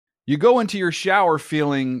You go into your shower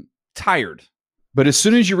feeling tired, but as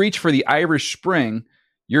soon as you reach for the Irish Spring,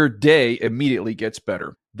 your day immediately gets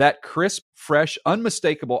better. That crisp, fresh,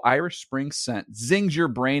 unmistakable Irish Spring scent zings your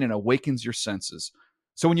brain and awakens your senses.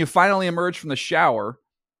 So when you finally emerge from the shower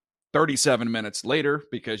 37 minutes later,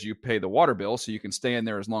 because you pay the water bill so you can stay in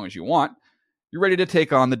there as long as you want, you're ready to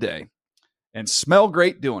take on the day and smell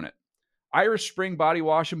great doing it. Irish Spring Body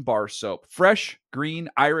Wash and Bar Soap. Fresh, green,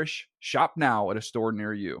 Irish. Shop now at a store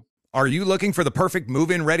near you. Are you looking for the perfect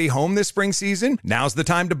move-in ready home this spring season? Now's the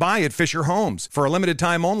time to buy at Fisher Homes. For a limited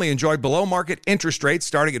time only, enjoy below-market interest rates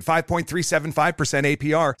starting at 5.375%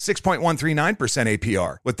 APR, 6.139%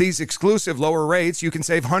 APR. With these exclusive lower rates, you can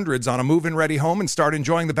save hundreds on a move-in ready home and start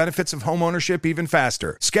enjoying the benefits of home ownership even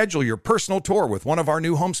faster. Schedule your personal tour with one of our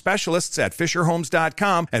new home specialists at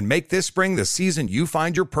FisherHomes.com and make this spring the season you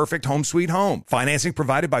find your perfect home sweet home. Financing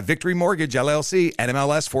provided by Victory Mortgage, LLC,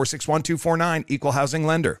 NMLS 461249, Equal Housing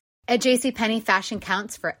Lender. At JCPenney, fashion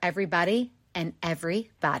counts for everybody and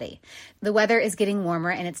everybody. The weather is getting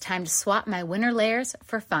warmer and it's time to swap my winter layers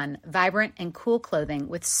for fun, vibrant, and cool clothing.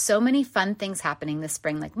 With so many fun things happening this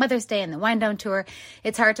spring, like Mother's Day and the Wind Down Tour,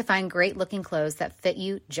 it's hard to find great looking clothes that fit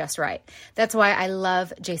you just right. That's why I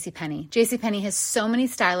love JCPenney. JCPenney has so many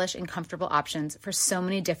stylish and comfortable options for so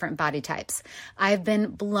many different body types. I've been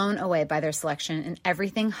blown away by their selection, and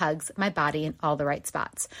everything hugs my body in all the right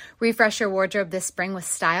spots. Refresh your wardrobe this spring with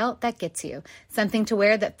style that gets you. Something to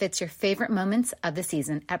wear that fits your favorite moments of the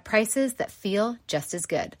season at prices that feel just as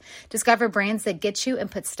good. Discover brands that get you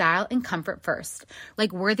and put style and comfort first,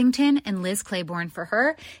 like Worthington and Liz Claiborne for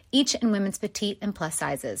her, each in women's petite and plus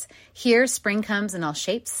sizes. Here, spring comes in all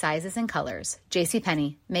shapes, sizes, and colors.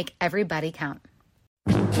 JCPenney, make everybody count.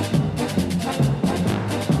 David,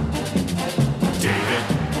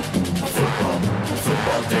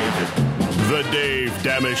 football David. The Dave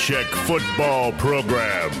Dameshek Football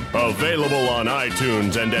Program. Available on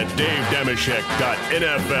iTunes and at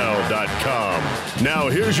davedameshek.nfl.com. Now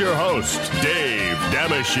here's your host, Dave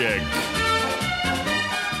Dameshek.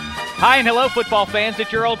 Hi and hello, football fans.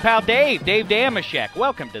 It's your old pal Dave Dameshek.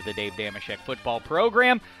 Welcome to the Dave Dameshek Football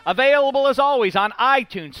Program. Available as always on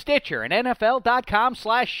iTunes, Stitcher, and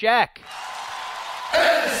NFL.com/Shek.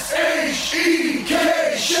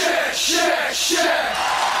 S-H-E-K, Shek.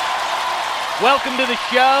 Welcome to the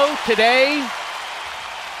show. Today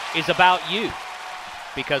is about you,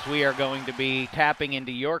 because we are going to be tapping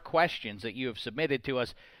into your questions that you have submitted to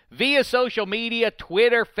us via social media,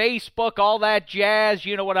 Twitter, Facebook, all that jazz.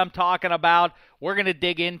 You know what I'm talking about. We're going to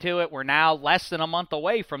dig into it. We're now less than a month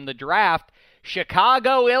away from the draft.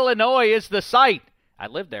 Chicago, Illinois is the site. I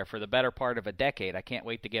lived there for the better part of a decade. I can't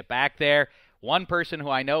wait to get back there. One person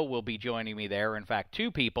who I know will be joining me there, in fact,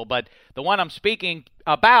 two people, but the one I'm speaking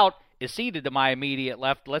about is seated to my immediate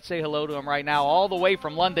left. Let's say hello to him right now, all the way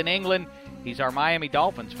from London, England. He's our Miami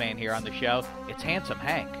Dolphins fan here on the show. It's Handsome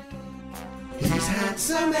Hank. He's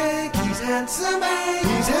handsome Hank, he's handsome Hank,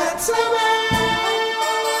 he's handsome Hank.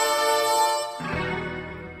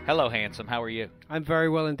 Hello, Handsome. How are you? I'm very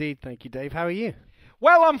well indeed, thank you, Dave. How are you?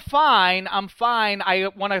 Well, I'm fine. I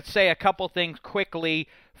want to say a couple things quickly.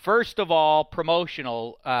 First of all,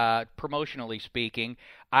 promotionally speaking,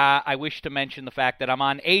 I wish to mention the fact that I'm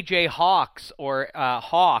on AJ Hawk's, or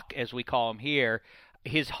Hawk as we call him here,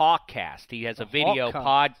 his Hawkcast. He has a video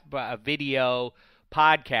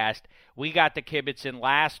podcast. We got the kibitz in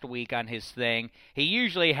last week on his thing. He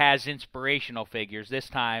usually has inspirational figures. This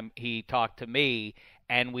time he talked to me,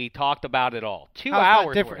 and we talked about it all. 2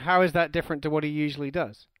 hours worth. How is that different to what he usually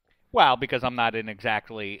does? Well, because I'm not an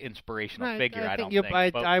exactly inspirational figure, I don't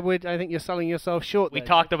think. I think you're selling yourself short. We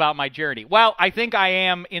talked about my journey. Well, I think I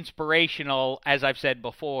am inspirational, as I've said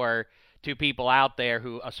before, to people out there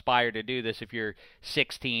who aspire to do this. If you're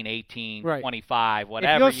 16, 18, 25,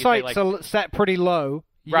 whatever. If your sights are set pretty low,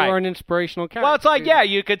 you're an inspirational character. Well, it's like,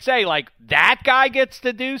 you could say, like, that guy gets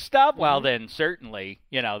to do stuff. Well, then certainly,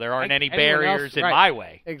 there aren't any barriers in my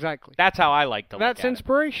way. Exactly. That's how I like to look at it. That's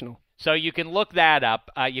inspirational. So you can look that up.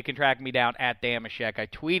 You can track me down at Dameshek. I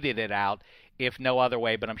tweeted it out, if no other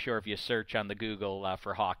way, but I'm sure if you search on the Google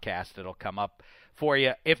for Hawkcast, it'll come up for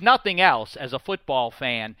you. If nothing else, as a football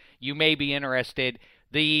fan, you may be interested.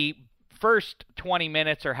 The first 20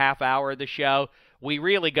 minutes or half hour of the show, we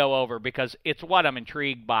really go over, because it's what I'm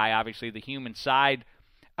intrigued by, obviously, the human side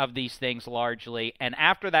of these things largely. And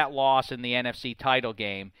after that loss in the NFC title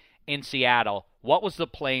game in Seattle, what was the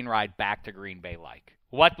plane ride back to Green Bay like?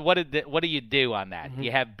 What do you do on that? Do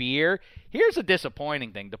you have beer? Here's a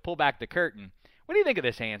disappointing thing, to pull back the curtain. What do you think of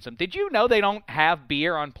this, Handsome? Did you know they don't have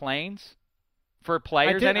beer on planes for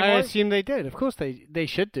players anymore? I assume they did. Of course they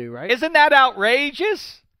should do, right? Isn't that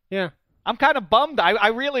outrageous? Yeah. I'm kind of bummed. I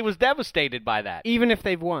really was devastated by that. Even if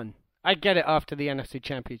they've won. I get it after the NFC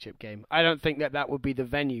Championship game. I don't think that would be the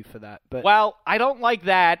venue for that. But well, I don't like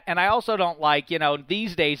that, and I also don't like,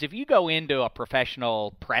 these days, if you go into a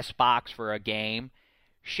professional press box for a game,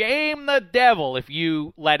 shame the devil if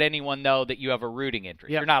you let anyone know that you have a rooting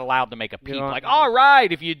interest. You're not allowed to make a peep like, all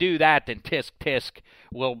right, if you do that, then tisk tisk,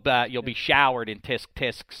 you'll be showered in tisk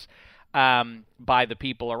tisks by the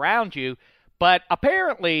people around you. But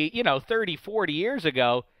apparently, 30, 40 years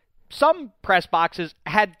ago, some press boxes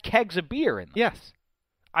had kegs of beer in them. Yes.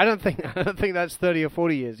 I don't think that's 30 or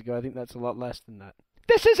 40 years ago. I think that's a lot less than that.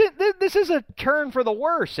 This is a turn for the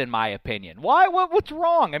worse, in my opinion. Why? What's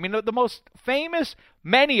wrong? I mean,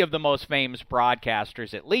 many of the most famous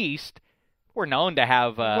broadcasters, at least, were known to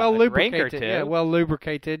have a drink or two. Yeah, well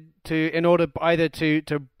lubricated in order either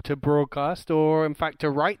to broadcast or, in fact, to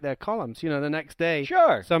write their columns. The next day.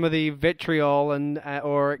 Sure. Some of the vitriol and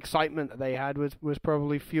or excitement that they had was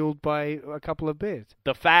probably fueled by a couple of beers.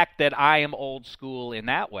 The fact that I am old school in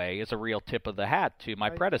that way is a real tip of the hat to my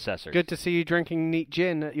predecessors. Good to see you drinking neat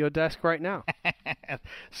gin at your desk right now.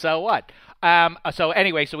 So what? So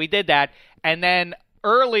anyway, so we did that, and then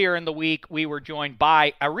earlier in the week, we were joined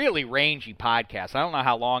by a really rangy podcast. I don't know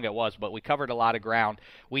how long it was, but we covered a lot of ground.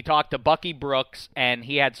 We talked to Bucky Brooks, and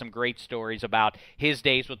he had some great stories about his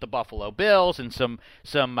days with the Buffalo Bills and some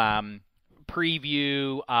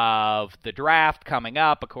preview of the draft coming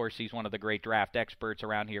up. Of course, he's one of the great draft experts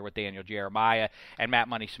around here with Daniel Jeremiah and Matt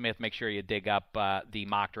Money Smith. Make sure you dig up the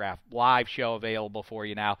Mock Draft Live show available for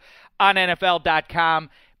you now on NFL.com.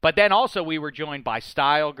 But then also we were joined by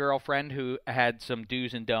Style Girlfriend, who had some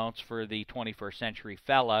do's and don'ts for the 21st century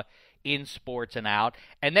fella in sports and out.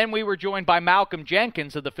 And then we were joined by Malcolm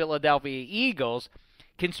Jenkins of the Philadelphia Eagles.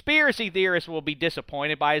 Conspiracy theorists will be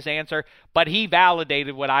disappointed by his answer, but he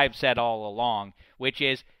validated what I've said all along, which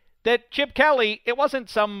is that Chip Kelly, it wasn't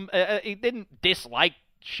he didn't dislike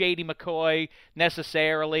Shady McCoy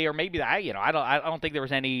necessarily, or maybe I don't think there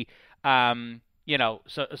was any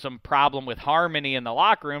some problem with harmony in the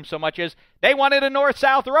locker room so much as they wanted a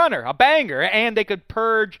north-south runner, a banger, and they could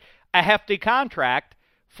purge a hefty contract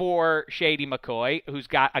for Shady McCoy, who's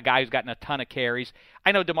got a guy who's gotten a ton of carries.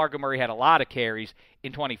 I know DeMarco Murray had a lot of carries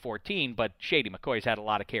in 2014, but Shady McCoy's had a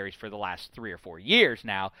lot of carries for the last 3 or 4 years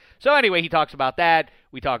now. So anyway, he talks about that.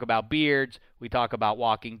 We talk about beards. We talk about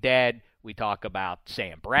Walking Dead. We talk about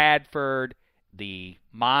Sam Bradford, the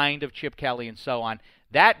mind of Chip Kelly, and so on.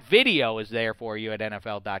 That video is there for you at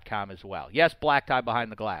NFL.com as well. Yes, Black Tie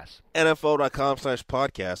Behind the Glass.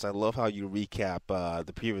 NFL.com/podcast. I love how you recap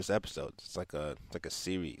the previous episodes. It's like a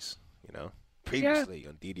series, previously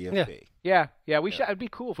on DDFP. Yeah. We should. It'd be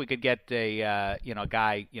cool if we could get a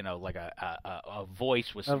guy, like a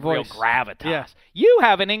voice with some real gravitas. Yeah. You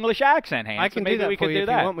have an English accent, Hans. I can maybe do that we for could you do if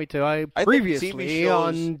that. you want me to. I previously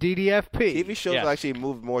on DDFP. TV shows actually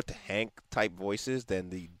move more to Hank-type voices than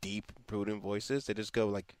the deep, prudent voices. They just go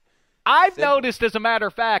like... I've noticed, as a matter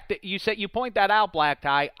of fact, that you point that out, Black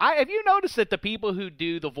Tie. Have you noticed that the people who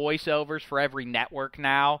do the voiceovers for every network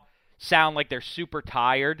now sound like they're super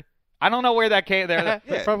tired? I don't know where that came. They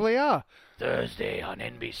probably are. Thursday on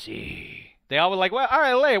NBC. They all were like, well, all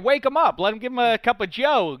right, wake him up. Let him give him a cup of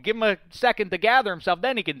Joe. Give him a second to gather himself.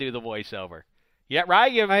 Then he can do the voiceover. Yeah,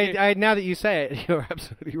 right? Now that you say it, you're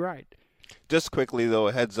absolutely right. Just quickly, though,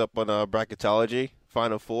 a heads up on bracketology.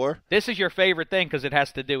 Final Four. This is your favorite thing because it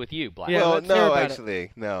has to do with you, Black. Yeah, well, no,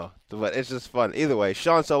 actually, no. But it's just fun. Either way,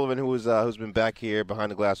 Sean Sullivan, who's been back here behind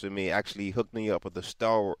the glass with me, actually hooked me up with the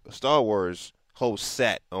Star Wars whole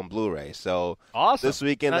set on Blu-ray. So awesome. This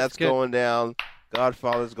weekend, that's going down.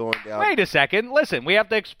 Godfather's going down. Wait a second. Listen, we have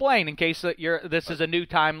to explain in case this is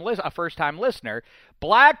a first-time listener.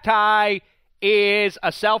 Black Tie is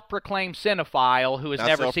a self-proclaimed cinephile who has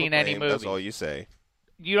never seen any movie. That's all you say.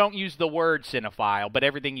 You don't use the word cinephile, but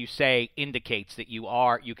everything you say indicates that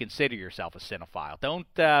you consider yourself a cinephile.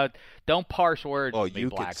 Don't parse words with me,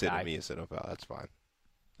 Black Tie. You consider me a cinephile. That's fine.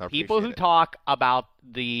 People who talk about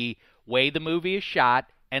the way the movie is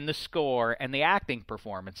shot and the score and the acting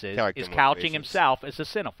performances is couching himself as a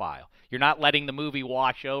cinephile. You're not letting the movie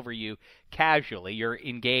wash over you casually. You're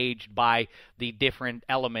engaged by the different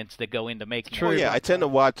elements that go into making it. Well, yeah, I tend to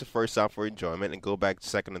watch the first time for enjoyment and go back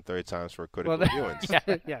second and third times for critical viewings.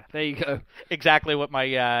 Yeah, there you go. Exactly what my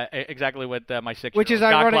 6-year-old Which is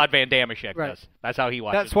ironic. Jean-Claude Van Damme does. That's how he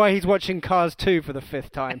watches. That's why he's watching Cars 2 for the 5th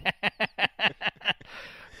time.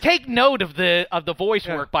 Take note of the voice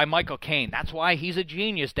work by Michael Caine. That's why he's a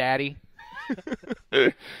genius, Daddy.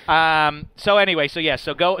 So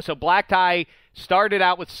Black Tie started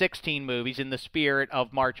out with 16 movies. In the spirit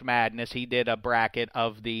of March Madness, he did a bracket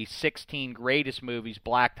of the 16 greatest movies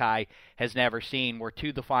Black Tie has never seen. We're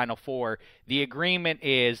to the final 4. The agreement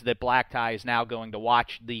is that Black Tie is now going to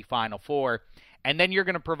watch the final 4, and then you're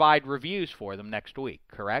going to provide reviews for them next week,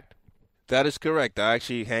 correct? That is correct.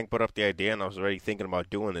 Hank brought up the idea, and I was already thinking about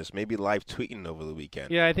doing this. Maybe live tweeting over the weekend.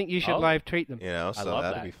 Yeah, I think you should live tweet them. You know, I so love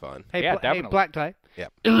that'd that. be fun. Hey, Yeah, hey, definitely. Black Tie. Yeah.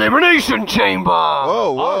 Elimination Chamber.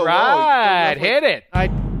 Whoa, whoa, All right, whoa. hit it.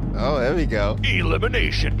 Oh, there we go.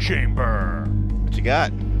 Elimination Chamber. What you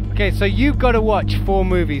got? Okay, so you've got to watch 4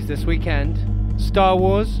 movies this weekend. Star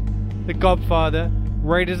Wars, The Godfather,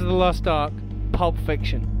 Raiders of the Lost Ark, Pulp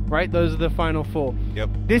Fiction. Right? Those are the final 4. Yep.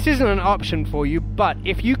 This isn't an option for you, but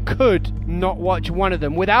if you could not watch one of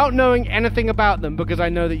them without knowing anything about them, because I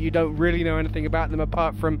know that you don't really know anything about them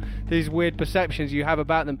apart from these weird perceptions you have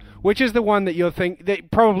about them, which is the one that you're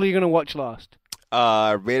probably going to watch last?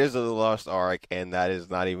 Raiders of the Lost Ark, and that is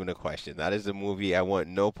not even a question. That is a movie I want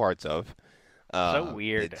no parts of. So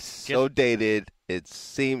weird. It's so dated. It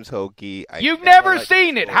seems hokey. You've never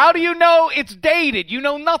seen it. How do you know it's dated? You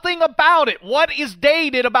know nothing about it. What is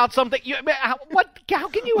dated about something? How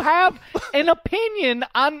can you have an opinion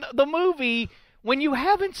on the movie when you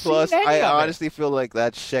haven't seen Plus, any I of honestly feel like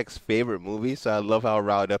that's Shek's favorite movie, so I love how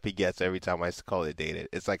riled up he gets every time I call it dated.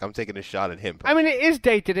 It's like I'm taking a shot at him. I mean, it is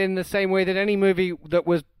dated in the same way that any movie that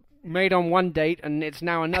was made on one date and it's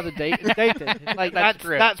now another date is dated. Like That's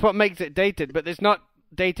true. That's what makes it dated, but it's not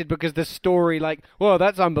dated because the story, like, whoa,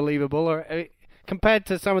 that's unbelievable, or compared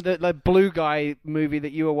to some of the Blue Guy movie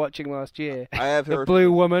that you were watching last year. I have the heard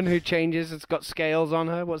blue woman who changes, it's got scales on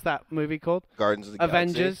her. What's that movie called? Guardians of the Galaxy.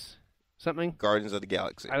 Avengers, something. Guardians of the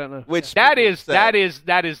Galaxy. I don't know. Which that is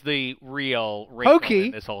the real wrinkle hokey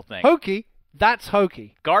in this whole thing. Hokey. That's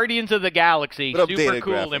hokey. Guardians of the Galaxy, But super updated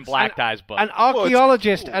cool in graphics. Black Tie's book. An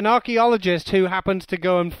archaeologist who happens to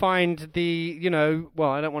go and find the, well,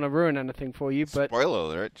 I don't want to ruin anything for you, but Spoiler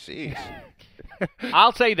alert. Jeez.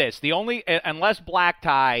 I'll say this: unless Black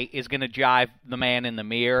Tie is going to jive the man in the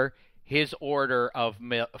mirror, his order of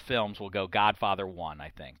films will go Godfather 1. I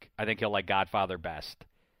think he'll like Godfather best,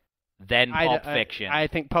 then Pulp Fiction. I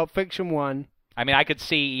think Pulp Fiction 1. I mean, I could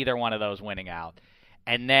see either one of those winning out,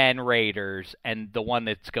 and then Raiders, and the one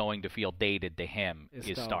that's going to feel dated to him is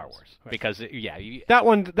Star Wars. Right. Because That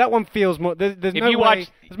one feels more. There's If no you way.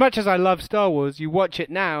 watch- As much as I love Star Wars, you watch it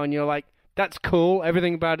now and you're like, that's cool.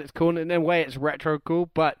 Everything about it's cool. And in a way, it's retro cool,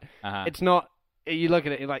 but it's not. You look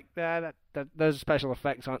at it, you're like, those special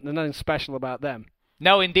effects aren't. There's nothing special about them.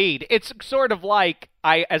 No, indeed. It's sort of like,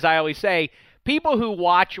 as I always say, people who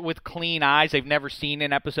watch with clean eyes, they've never seen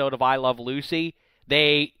an episode of I Love Lucy,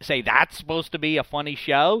 they say that's supposed to be a funny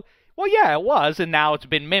show. Well, yeah, it was, and now it's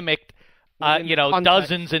been mimicked, context.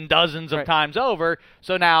 dozens and dozens of times over.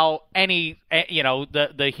 So now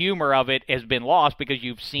the humor of it has been lost because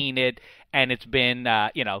you've seen it, and it's been,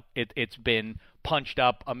 it's been punched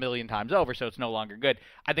up a million times over, so it's no longer good.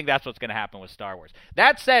 I think that's what's going to happen with Star Wars.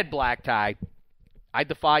 That said, Black Tie, I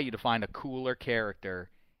defy you to find a cooler character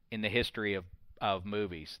in the history of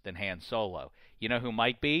movies than Han Solo. You know who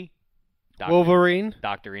might be? Wolverine.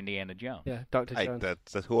 Dr. Indiana Jones. Yeah, Dr. Jones.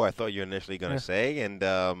 That's who I thought you were initially going to say, and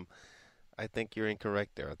I think you're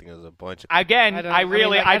incorrect there. I think there's a bunch of... Again, I don't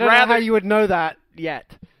I'd know rather how you would know that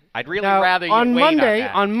yet. I'd really Now, rather you on wait Monday,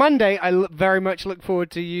 on that. Monday, I very much look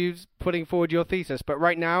forward to you putting forward your thesis, but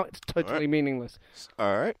right now it's totally meaningless.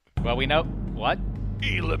 All right. Well, we know what?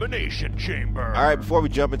 Elimination Chamber. All right, before we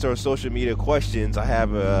jump into our social media questions, I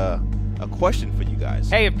have a question for you guys.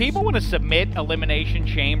 Hey, if people want to submit Elimination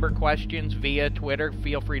Chamber questions via Twitter,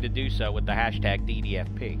 feel free to do so with the hashtag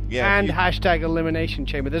DDFP. Yeah, And hashtag Elimination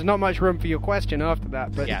Chamber. There's not much room for your question after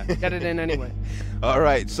that, but Yeah. get it in anyway. All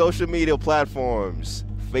right, social media platforms: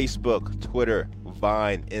 Facebook, Twitter,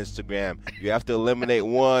 Vine, Instagram. You have to eliminate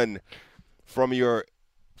one from your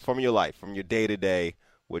life, from your day-to-day.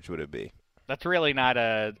 Which would it be? That's really not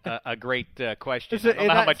a great question. Is I it- don't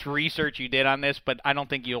know how that's- much research you did on this, but I don't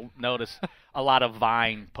think you'll notice a lot of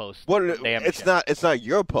Vine posts. Well, Damn it's shit. not. It's not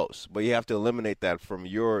your post, but you have to eliminate that from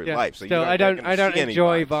your Yeah, life. So still, you're I not don't gonna see any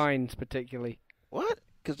enjoy Vines. Vines particularly. What?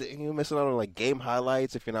 Because you're missing out on like game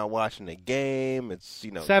highlights if you're not watching the game. It's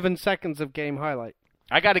 7 seconds of game highlight.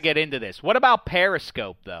 I got to get into this. What about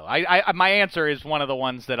Periscope, though? My answer is one of the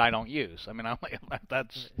ones that I don't use. I mean,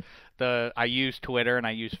 I use Twitter and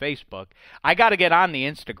I use Facebook. I got to get on the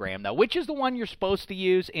Instagram, though. Which is the one you're supposed to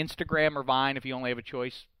use, Instagram or Vine, if you only have a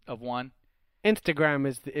choice of one? Instagram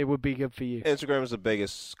it would be good for you. Instagram is the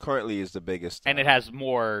biggest. Currently, is the biggest. And it has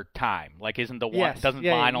more time. Like, isn't the one? Yes, Doesn't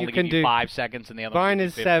yeah, Vine you only can give you do- 5 seconds and the other? Vine one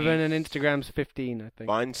is 15? 7 and Instagram's 15, I think.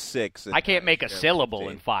 Vine's 6. I can't make a Instagram's syllable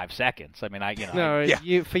 15. in 5 seconds. I mean, No,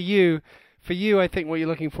 Yeah. for you, I think what you're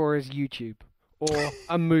looking for is YouTube or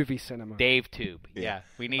a movie cinema. Dave Tube. Yeah,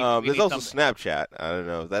 we need. There's need also something. Snapchat. I don't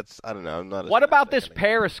know. I'm not. What about this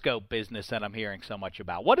Periscope business that I'm hearing so much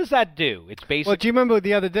about? What does that do? It's Well, basically do you remember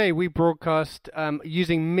the other day we broadcast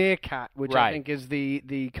using Meerkat, which I Right. think is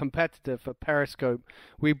the competitor for Periscope.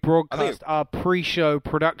 We broadcast our pre-show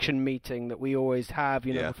production meeting that we always have,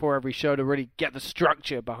 Yeah. before every show to really get the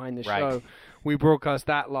structure behind the Right. show. We broadcast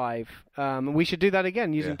that live. And we should do that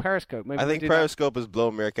again using Periscope. Maybe I we'll think do that. Periscope has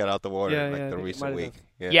blown Meerkat out the water Yeah, in yeah, I the think it might recent have week.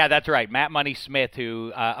 done. Yeah, that's right. Matt Money Smith,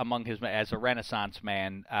 who as a Renaissance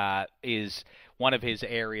man, is one of his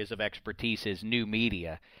areas of expertise is new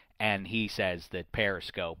media, and he says that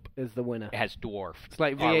Periscope Is the winner. has dwarfed. It's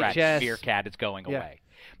like Correct. VHS. Meerkat is going Yeah. away.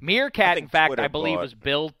 Meerkat, think in fact, Twitter I believe bought- was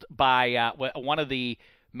built by one of the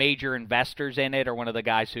major investors in it, or one of the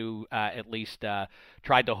guys who at least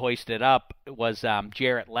tried to hoist it up was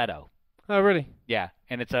Jared Leto. Oh, really? Yeah,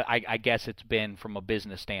 and I guess it's been from a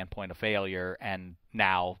business standpoint a failure, and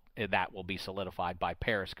now that will be solidified by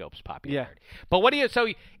Periscope's popularity. But so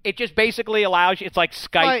it just basically allows you. It's like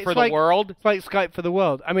Skype for the world. It's like Skype for the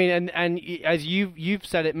world. I mean, and as you've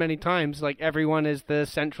said it many times, like everyone is the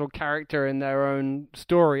central character in their own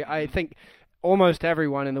story. I think almost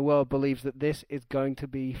everyone in the world believes that this is going to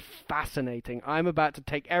be fascinating. I'm about to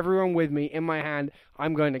take everyone with me in my hand.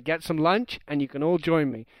 I'm going to get some lunch, and you can all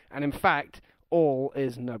join me. And in fact, all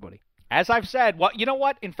is nobody. As I've said, you know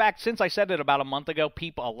what? In fact, since I said it about a month ago,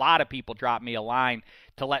 a lot of people dropped me a line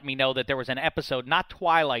to let me know that there was an episode, not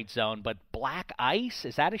Twilight Zone, but Black Ice.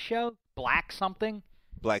 Is that a show? Black something?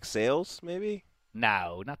 Black Sails, maybe?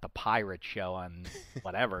 No, not the pirate show on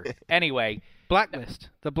whatever. Anyway. Blacklist.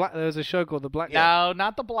 There was a show called The Blacklist. No,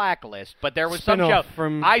 not the Blacklist, but there was some show. Spin-off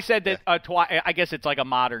from- I said that I guess it's like a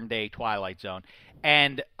modern day Twilight Zone,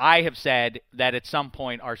 and I have said that at some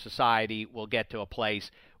point our society will get to a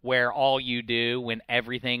place where all you do when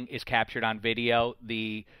everything is captured on video,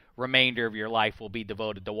 the remainder of your life will be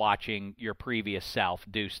devoted to watching your previous self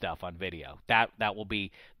do stuff on video. That will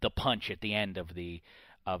be the punch at the end of the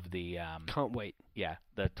Can't wait. yeah,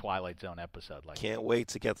 the Twilight Zone episode. Like Can't wait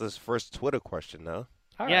to get this first Twitter question, though.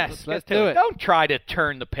 All right, Yes, let's get do to it. Don't try to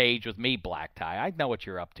turn the page with me, Black Tie. I know what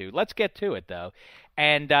you're up to. Let's get to it, though.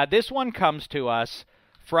 And this one comes to us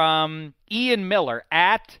from Ian Miller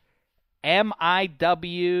at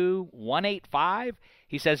MIW185.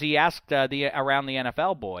 He says he asked around the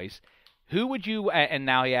NFL boys, who would you, and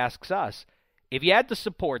now he asks us, if you had to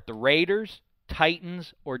support the Raiders,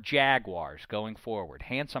 Titans, or Jaguars going forward,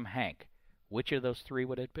 Handsome Hank, which of those three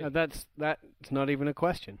would it be? That's not even a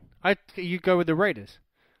question. You go with the Raiders.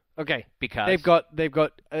 Okay, Because they've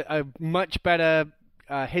got a much better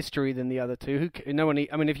history than the other two.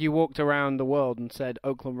 If you walked around the world and said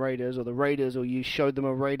Oakland Raiders or the Raiders, or you showed them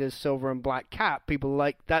a Raiders silver and black cap, people are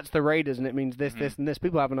like, that's the Raiders, and it means this, this, and this.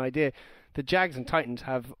 People have an idea. The Jags and Titans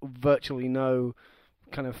have virtually no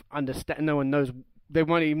kind of understand. No one knows. They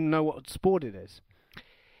won't even know what sport it is.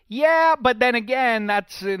 Yeah, but then again,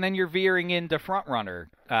 then you're veering into front runner.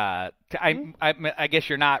 I guess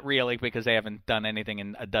you're not really, because they haven't done anything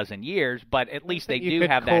in a dozen years. But at least they You do could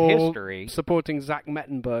have that call history. supporting Zach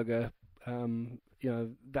Mettenberger.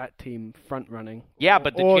 That team front running. Yeah,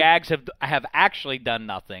 but the Or- Jags have actually done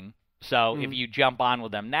nothing. So if you jump on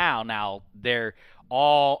with them now they're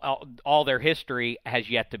all their history has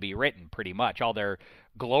yet to be written. Pretty much all their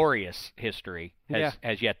glorious history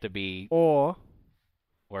has yet to be.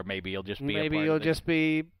 Or maybe you'll just be. just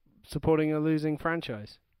be supporting a losing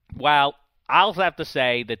franchise. Well, I'll have to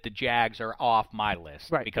say that the Jags are off my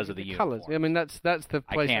list Right, because of the colors. uniform. I mean, that's the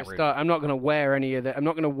place I can't root. start. I'm not going to wear any of that. I'm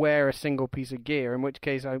not going to wear a single piece of gear. In which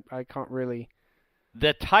case, I can't really.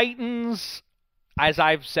 The Titans, as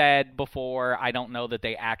I've said before, I don't know that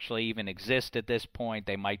they actually even exist at this point.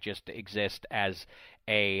 They might just exist as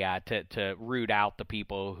to root out the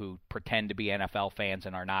people who pretend to be NFL fans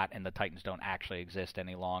and are not, and the Titans don't actually exist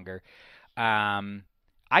any longer.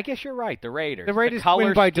 I guess you're right. The Raiders. The Raiders color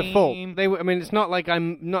win by scheme, default. It's not like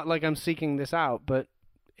I'm seeking this out, but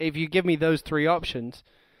if you give me those three options,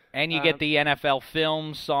 and you get the NFL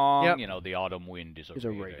film song. Yep. You know, the autumn wind is is a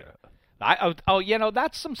Raider. Raider.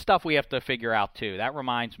 That's some stuff we have to figure out too. That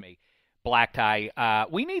reminds me, Black Tie.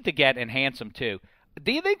 We need to get, and Handsome too.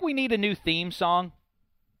 Do you think we need a new theme song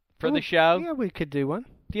for the show? Yeah, we could do one.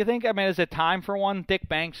 Do you think? I mean, is it time for one? Dick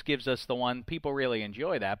Banks gives us the one. People really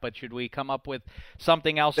enjoy that, but should we come up with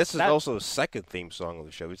something else? This is also the second theme song of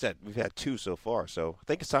the show. We've had 2 so far, so I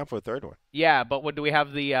think it's time for a third one. Yeah, but do we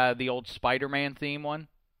have the old Spider-Man theme one?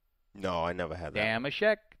 No, I never had that.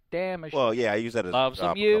 Damashek. Well, yeah, I use that as loves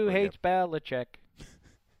a him. You hates Belichick.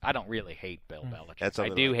 I don't really hate Bill Belichick. That's I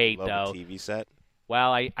do hate though. TV set.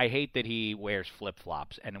 Well, I hate that he wears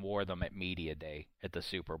flip-flops and wore them at Media Day at the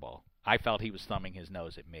Super Bowl. I felt he was thumbing his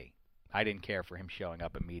nose at me. I didn't care for him showing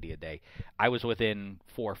up at Media Day. I was within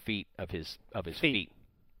 4 feet of his feet.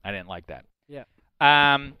 I didn't like that. Yeah.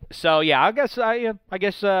 So yeah, I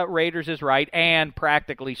guess Raiders is right. And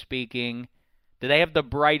practically speaking, do they have the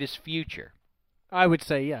brightest future? I would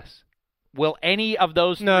say yes. Will any of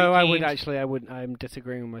those three No, teams... I wouldn't. I'm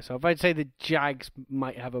disagreeing with myself. I'd say the Jags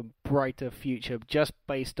might have a brighter future just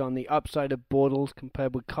based on the upside of Bortles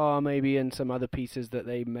compared with Carr maybe and some other pieces that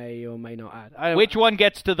they may or may not add. Which one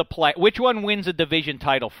gets to the play? Which one wins a division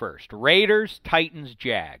title first? Raiders, Titans,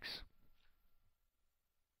 Jags?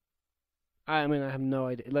 I mean, I have no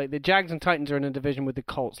idea. Like, the Jags and Titans are in a division with the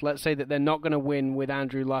Colts. Let's say that they're not going to win with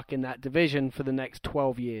Andrew Luck in that division for the next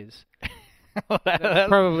 12 years. That's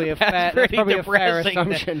probably a fair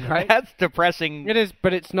assumption, right? That's depressing. It is,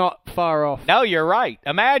 but it's not far off. No, you're right.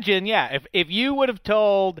 Imagine, if you would have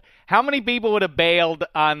told how many people would have bailed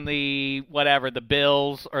on the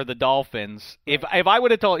Bills or the Dolphins. If I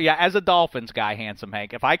would have told, as a Dolphins guy, Handsome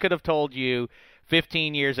Hank, if I could have told you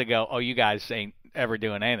 15 years ago, oh, you guys ain't ever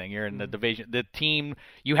doing anything. You're in the division. The team,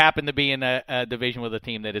 you happen to be in a division with a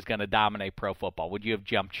team that is going to dominate pro football. Would you have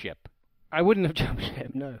jumped ship? I wouldn't have jumped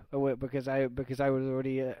ship, no, because I was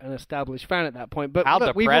already an established fan at that point. But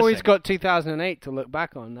look, we've always got 2008 to look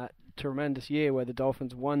back on, that tremendous year where the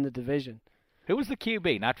Dolphins won the division. Who was the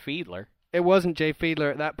QB? Not Fiedler. It wasn't Jay Fiedler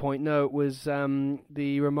at that point. No, it was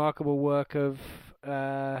the remarkable work of.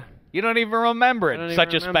 You don't even remember it.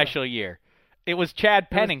 Such a special year. It was Chad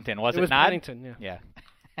Pennington, was it not? It was Pennington, yeah.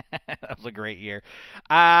 That was a great year.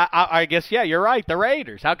 I guess, you're right. The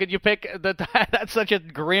Raiders. How could you pick that's such a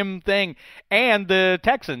grim thing. And the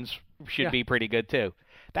Texans should be pretty good, too.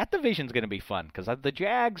 That division's going to be fun because the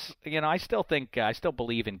Jags, I still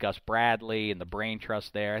believe in Gus Bradley and the brain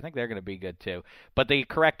trust there. I think they're going to be good, too. But the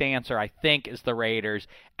correct answer, I think, is the Raiders,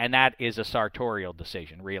 and that is a sartorial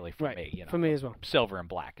decision, really, for me. For me as well. Silver and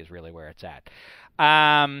black is really where it's at.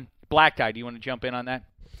 Black Tie, do you want to jump in on that?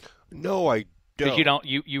 No, I don't. Because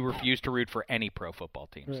you refuse to root for any pro football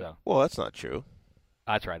team. Right. So. Well, that's not true.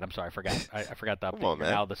 That's right. I'm sorry. I forgot. I forgot the update. Come on,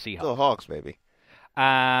 man. Now the Seahawks. The Hawks, baby.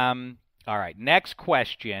 All right. Next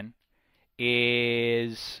question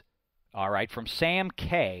is from Sam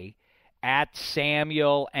K at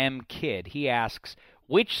Samuel M. Kidd. He asks,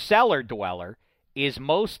 which cellar dweller is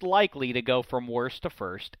most likely to go from worst to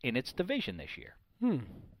first in its division this year?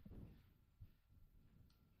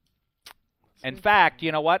 In fact,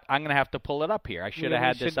 you know what? I'm going to have to pull it up here. I should have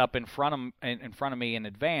had this up in front of me in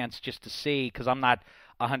advance just to see, because I'm not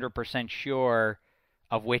 100% sure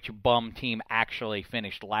of which bum team actually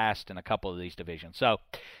finished last in a couple of these divisions. So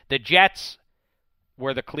the Jets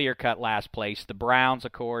were the clear-cut last place. The Browns,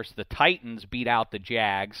 of course. The Titans beat out the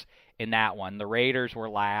Jags in that one. The Raiders were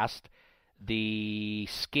last. The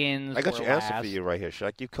Skins were last. I got your answer for you right here,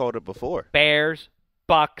 Shuck. You've called it before. Bears,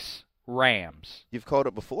 Bucks, Rams. You've called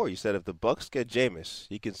it before. You said if the Bucks get Jameis,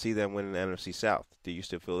 you can see them winning the NFC South. Do you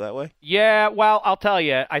still feel that way? Yeah, well, I'll tell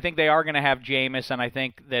you. I think they are going to have Jameis, and I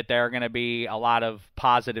think that there are going to be a lot of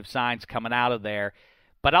positive signs coming out of there.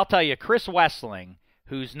 But I'll tell you, Chris Wessling,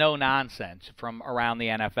 who's no nonsense from around the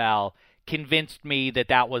NFL, convinced me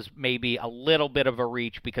that was maybe a little bit of a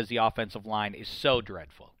reach because the offensive line is so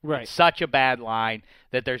dreadful. Right. It's such a bad line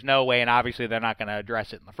that there's no way, and obviously they're not going to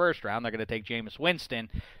address it in the first round. They're going to take Jameis Winston,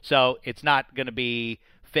 so it's not going to be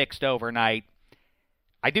fixed overnight.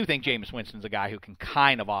 I do think Jameis Winston's a guy who can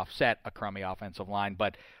kind of offset a crummy offensive line,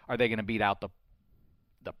 but are they going to beat out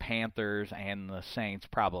the Panthers and the Saints?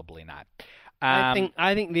 Probably not. I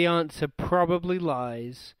think the answer probably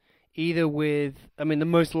lies either with, the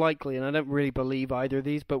most likely, and I don't really believe either of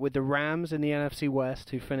these, but with the Rams in the NFC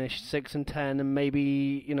West, who finished 6-10, and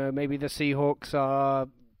maybe the Seahawks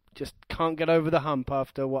just can't get over the hump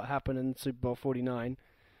after what happened in Super Bowl 49.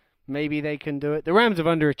 Maybe they can do it. The Rams have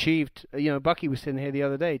underachieved. Bucky was sitting here the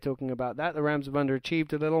other day talking about that. The Rams have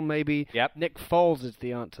underachieved a little. Maybe Nick Foles is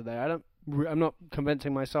the answer there. I'm not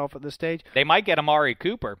convincing myself at this stage. They might get Amari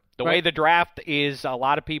Cooper. The way the draft is, a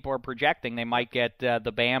lot of people are projecting they might get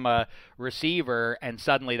the Bama receiver, and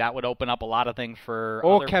suddenly that would open up a lot of things for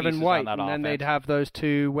or other Kevin pieces White, on that and offense. then they'd have those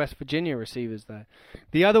two West Virginia receivers there.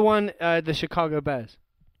 The other one, the Chicago Bears.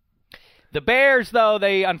 The Bears, though,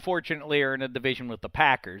 they unfortunately are in a division with the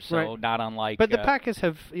Packers, so Right. not unlike. But the Packers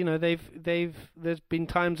have, there's been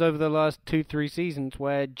times over the last 2-3 seasons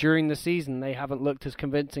where during the season they haven't looked as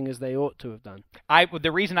convincing as they ought to have done.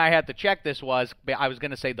 The reason I had to check this was I was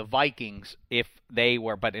going to say the Vikings if they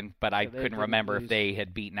were, but I couldn't remember if they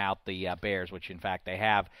had beaten out the Bears, which in fact they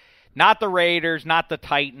have. Not the Raiders, not the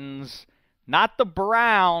Titans, not the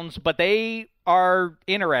Browns, but they are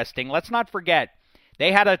interesting. Let's not forget.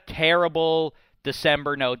 They had a terrible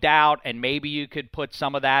December, no doubt, and maybe you could put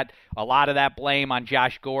a lot of that blame on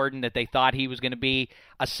Josh Gordon, that they thought he was going to be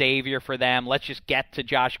a savior for them. Let's just get to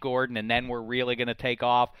Josh Gordon, and then we're really going to take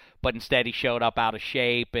off. But instead, he showed up out of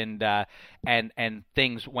shape, and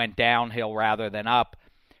things went downhill rather than up.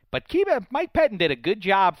 But Mike Pettin did a good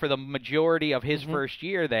job for the majority of his first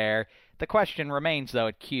year there. The question remains, though,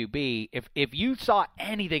 at QB, if you saw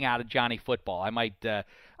anything out of Johnny Football, I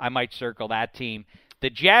might circle that team. The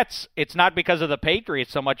Jets, it's not because of the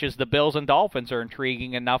Patriots so much as the Bills and Dolphins are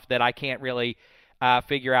intriguing enough that I can't really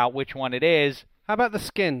figure out which one it is. How about the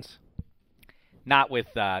Skins? Not with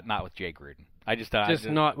Jay Gruden. Not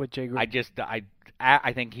with Jay Gruden.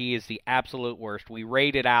 I think he is the absolute worst. We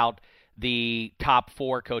rated out the top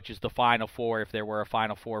 4 coaches, the Final Four, if there were a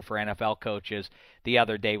Final Four for NFL coaches, the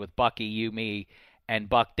other day with Bucky, you, me, and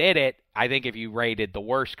Buck did it. I think if you rated the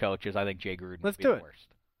worst coaches, I think Jay Gruden would be the worst.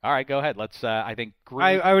 All right, go ahead. Let's. I think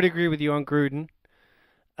Gruden. I would agree with you on Gruden.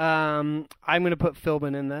 I'm going to put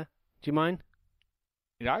Philbin in there. Do you mind?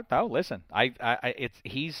 No, listen.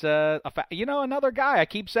 He's another guy. I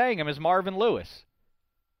keep saying him is Marvin Lewis.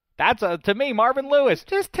 That's to me, Marvin Lewis.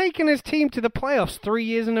 Just taking his team to the playoffs 3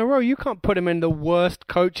 years in a row. You can't put him in the worst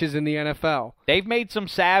coaches in the NFL. They've made some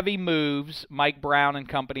savvy moves. Mike Brown and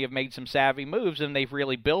company have made some savvy moves, and they've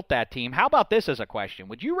really built that team. How about this as a question?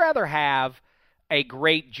 Would you rather have a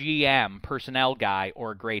great GM, personnel guy,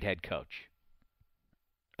 or a great head coach?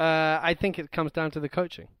 I think it comes down to the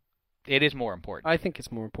coaching. It is more important. I think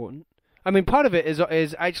it's more important. I mean, part of it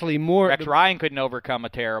is actually more. Rex Ryan couldn't overcome a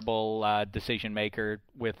terrible decision maker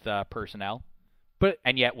with personnel,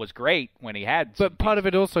 and yet was great when he had. But part of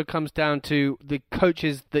it also comes down to the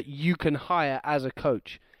coaches that you can hire as a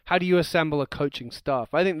coach. How do you assemble a coaching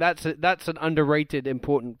staff? I think that's an underrated,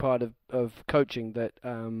 important part of coaching. That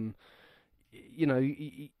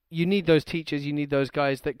you need those teachers, you need those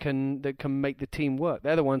guys that can make the team work.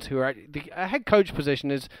 They're the ones who are. A head coach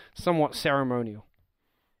position is somewhat ceremonial.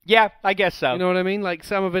 Yeah, I guess so. You know what I mean? Like,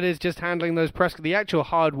 some of it is just handling those press. The actual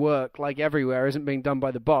hard work, like everywhere, isn't being done by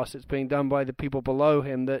the boss. It's being done by the people below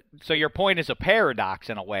him. So your point is a paradox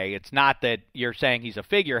in a way. It's not that you're saying he's a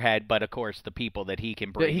figurehead, but, of course, the people that he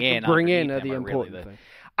can bring in are the important thing.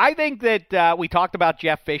 I think that we talked about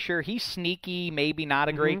Jeff Fisher. He's sneaky, maybe not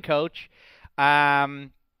a great coach. Mike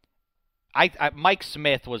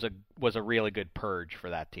Smith was a really good purge for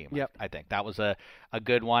that team. Yep. I think that was a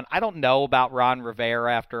good one. I don't know about Ron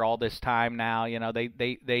Rivera after all this time now. You know,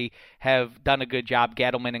 they have done a good job.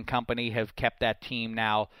 Gettleman and company have kept that team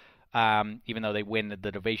now, even though they win the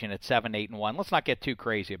division at 7-8-1. Let's not get too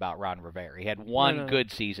crazy about Ron Rivera. He had one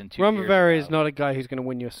good season 2 Ron years Rivera ago. is not a guy who's going to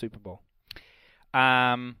win you a Super Bowl.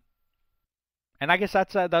 And I guess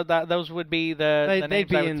that's those would be the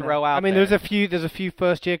names I would throw out. I mean, there. there's a few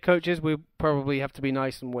first-year coaches we probably have to be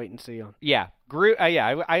nice and wait and see on. Yeah,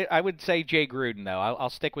 I would say Jay Gruden though. I'll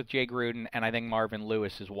stick with Jay Gruden, and I think Marvin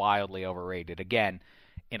Lewis is wildly overrated. Again,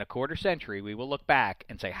 in a quarter century, we will look back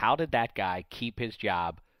and say, how did that guy keep his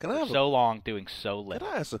job for so long doing so little?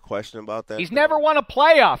 Can I ask a question about that? He's never won a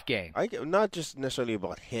playoff game. Not just necessarily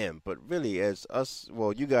about him, but really as us.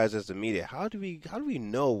 Well, you guys as the media, how do we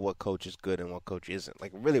know what coach is good and what coach isn't?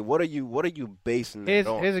 Like, really, what are you basing that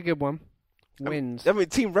on? Here's a good one. Wins. I mean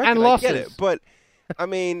team record and losses. I get it, but I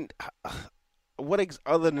mean,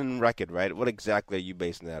 other than record, right? What exactly are you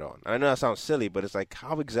basing that on? I know that sounds silly, but it's like,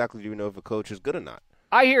 how exactly do you know if a coach is good or not?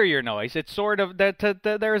 I hear your noise. It's sort of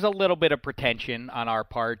there's a little bit of pretension on our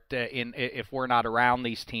part if we're not around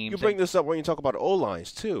these teams. You bring this up when you talk about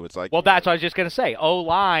O-lines too. It's like, well, that's what I was just going to say.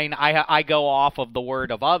 O-line, I go off of the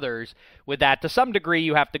word of others with that. To some degree,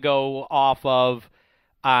 you have to go off of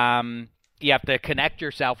you have to connect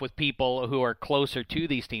yourself with people who are closer to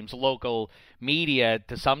these teams. Local media,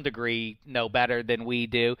 to some degree, know better than we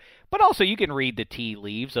do. But also, you can read the tea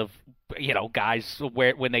leaves of guys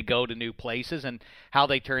when they go to new places and how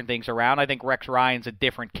they turn things around. I think Rex Ryan's a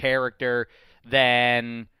different character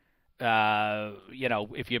than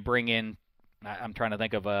if you bring in. I'm trying to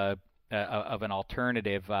think of an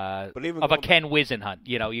alternative of a Ken Whisenhunt.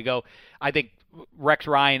 You go. I think Rex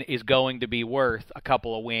Ryan is going to be worth a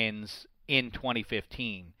couple of wins in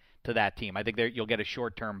 2015. to that team. I think you'll get a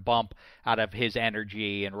short-term bump out of his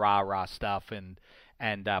energy and rah-rah stuff and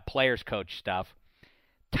players coach stuff.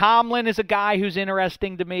 Tomlin is a guy who's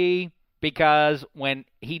interesting to me because when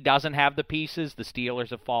he doesn't have the pieces, the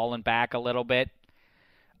Steelers have fallen back a little bit.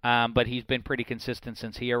 But he's been pretty consistent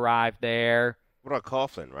since he arrived there. What about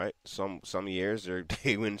Coughlin, right? Some years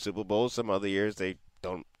they win Super Bowls, some other years they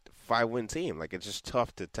don't. 5-win team. Like, it's just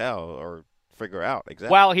tough to tell or figure out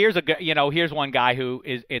exactly. Well, here's one guy who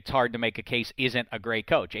it's hard to make a case isn't a great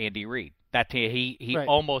coach, Andy Reid. He Right.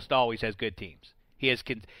 almost always has good teams. He has,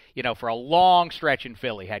 for a long stretch in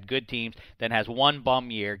Philly, had good teams, then has one bum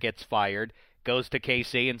year, gets fired, goes to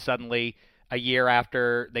KC, and suddenly a year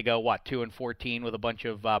after they go, 2-14 with a bunch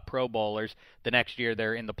of Pro Bowlers, the next year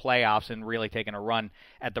they're in the playoffs and really taking a run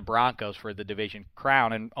at the Broncos for the division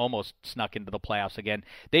crown and almost snuck into the playoffs again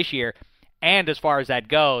this year. And as far as that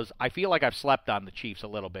goes, I feel like I've slept on the Chiefs a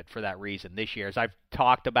little bit for that reason this year. As I've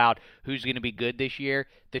talked about who's going to be good this year,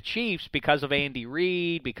 the Chiefs, because of Andy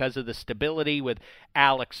Reid, because of the stability with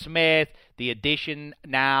Alex Smith, the addition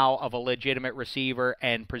now of a legitimate receiver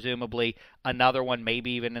and presumably another one maybe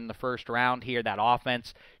even in the first round here, that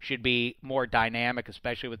offense should be more dynamic,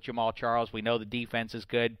 especially with Jamal Charles. We know the defense is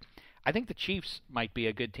good. I think the Chiefs might be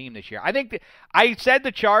a good team this year. I said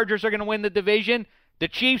the Chargers are going to win the division. The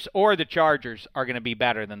Chiefs or the Chargers are going to be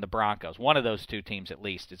better than the Broncos. One of those two teams, at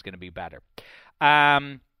least, is going to be better.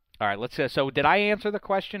 All right, let's. So did I answer the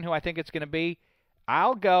question who I think it's going to be?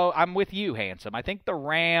 I'm with you, Handsome. I think the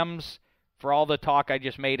Rams, for all the talk I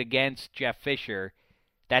just made against Jeff Fisher,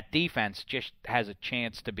 that defense just has a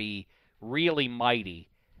chance to be really mighty.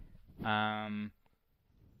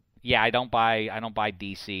 Yeah, I don't buy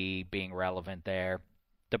DC being relevant there.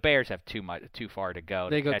 The Bears have too far to go.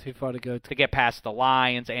 They go too far to go to get past the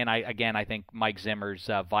Lions, and I think Mike Zimmer's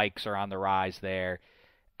Vikes are on the rise there.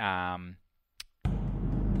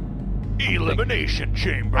 Elimination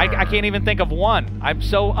Chamber. I can't even think of one. I'm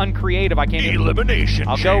so uncreative. I can't. Elimination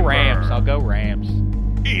I'll Chamber. Go Rams.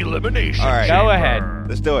 Elimination. All right. Go Chamber. ahead.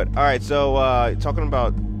 Let's do it. All right, so talking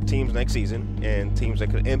about teams next season and teams that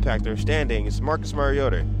could impact their standings, Marcus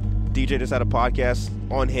Mariota. DJ just had a podcast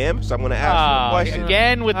on him, so I'm going to ask you a question.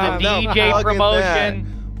 Again with the DJ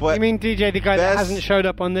promotion. But you mean DJ, the guy that hasn't showed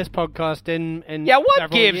up on this podcast in yeah, what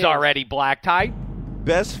several gives years? already, Black Tie?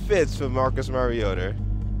 Best fits for Marcus Mariota: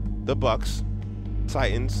 the Bucks,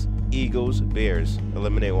 Titans, Eagles, Bears.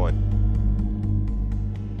 Eliminate one.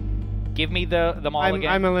 Give me them all again.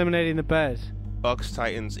 I'm eliminating the Bears. Bucks,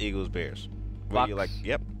 Titans, Eagles, Bears. Bucks, you like?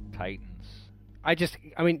 Yep. Titans.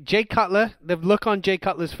 Jay Cutler, the look on Jay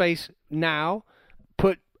Cutler's face now,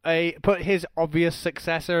 put his obvious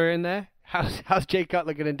successor in there. How's Jay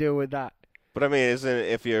Cutler going to deal with that? But I mean,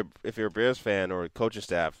 if you're a Bears fan or coaching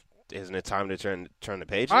staff, isn't it time to turn the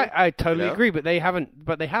page? I totally agree, but they haven't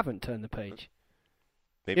turned the page.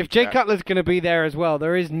 Maybe if Jay Cutler's going to be there as well,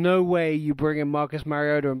 there is no way you bring in Marcus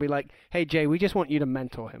Mariota and be like, "Hey Jay, we just want you to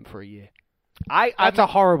mentor him for a year." That's a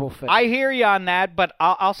horrible fit. I hear you on that, but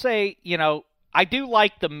I'll say, I do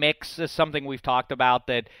like the mix as something we've talked about,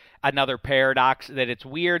 that another paradox, that it's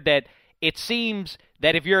weird that it seems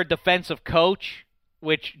that if you're a defensive coach,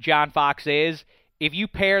 which John Fox is, if you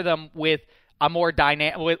pair them with a more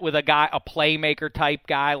dynamic, with a playmaker type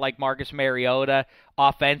guy like Marcus Mariota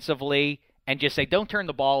offensively, and just say, don't turn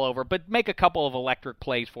the ball over, but make a couple of electric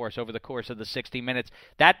plays for us over the course of the 60 minutes,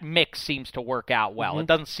 that mix seems to work out well. It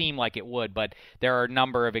doesn't seem like it would, but there are a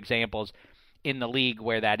number of examples in the league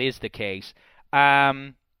where that is the case.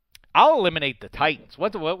 I'll eliminate the Titans.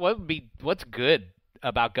 What's good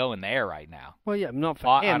about going there right now? Well, yeah, I'm not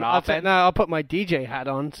for him. I'll put my DJ hat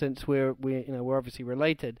on since we're obviously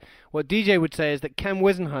related. What DJ would say is that Cam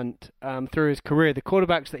Wisenhunt, through his career, the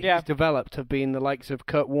quarterbacks that he's developed have been the likes of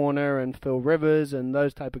Kurt Warner and Phil Rivers and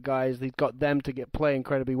those type of guys. He's got them to play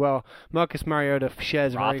incredibly well. Marcus Mariota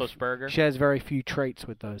shares very few traits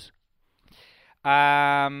with those.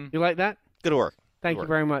 You like that? Good work. Thank you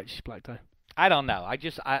very much, Black Tie. I don't know.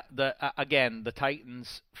 The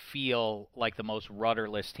Titans feel like the most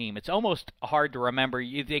rudderless team. It's almost hard to remember.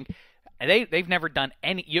 You think they've never done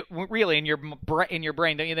any. Really, in your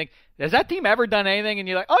brain, don't you think, has that team ever done anything? And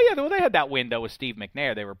you're like, oh yeah, well, they had that window with Steve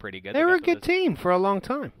McNair. They were pretty good. They were a good team for a long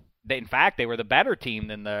time. In fact, they were the better team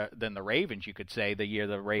than the Ravens. You could say the year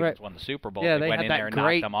the Ravens won the Super Bowl. Yeah, they went had in that there and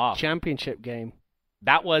great knocked them off. Championship game.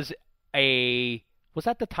 That was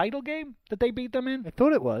that the title game that they beat them in? I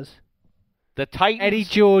thought it was. The Titans. Eddie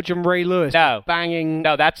George and Ray Lewis banging.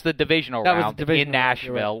 No, that's the divisional round was the divisional in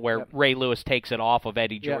Nashville, round, where Ray Lewis takes it off of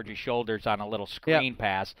Eddie George's shoulders on a little screen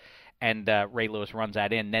pass. and Ray Lewis runs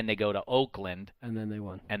that in. Then they go to Oakland, And then they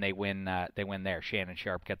won. and they win. They win there. Shannon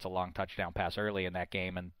Sharp gets a long touchdown pass early in that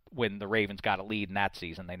game, and when the Ravens got a lead in that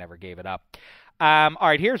season, they never gave it up. All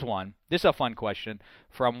right, here's one. This is a fun question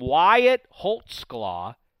from Wyatt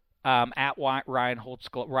Holtzclaw. At Ryan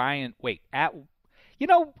Holtzclaw.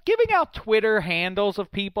 Giving out Twitter handles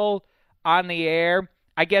of people on the air,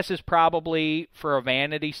 I guess, is probably, for a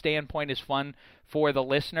vanity standpoint, is fun for the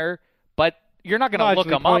listener. But you're not going to look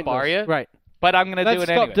them up, are you? Right. But I'm going to do it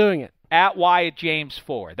anyway. Let's stop doing it. At Wyatt James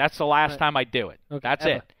 4. That's the last time I do it. Okay, That's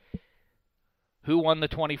ever. it. Who won the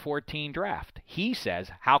 2014 draft? He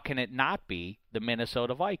says, how can it not be the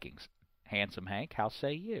Minnesota Vikings? Handsome Hank, how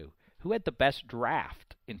say you? Who had the best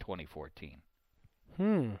draft in 2014?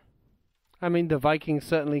 I mean, the Vikings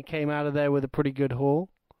certainly came out of there with a pretty good haul.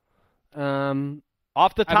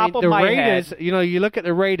 Off the top of the my Raiders, head. you look at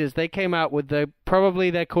the Raiders, they came out with probably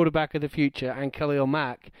their quarterback of the future and Khalil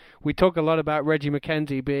Mack. We talk a lot about Reggie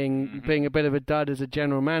McKenzie being a bit of a dud as a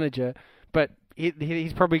general manager, but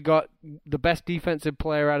he's probably got the best defensive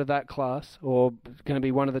player out of that class, or going to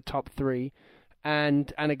be one of the top 3,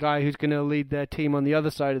 and a guy who's going to lead their team on the other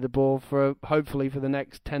side of the ball for hopefully for the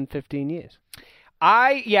next 10, 15 years.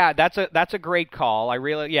 That's a great call. It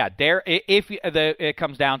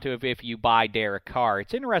comes down to if you buy Derek Carr.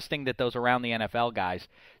 It's interesting that those around the NFL guys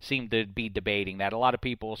seem to be debating that. A lot of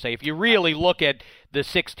people will say if you really look at the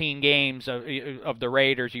 16 games of the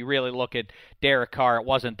Raiders, you really look at Derek Carr, it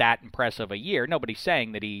wasn't that impressive a year. Nobody's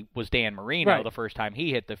saying that he was Dan Marino the first time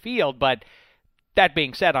he hit the field, but that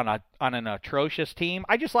being said, on an atrocious team,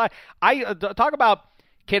 I talk about,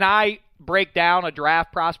 can I break down a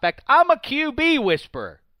draft prospect? I'm a QB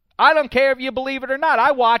whisperer. I don't care if you believe it or not.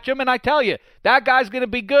 I watch them and I tell you, that guy's going to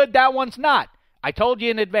be good, that one's not. I told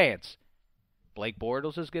you in advance. Blake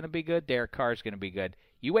Bortles is going to be good. Derek Carr is going to be good.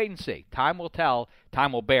 You wait and see. Time will tell.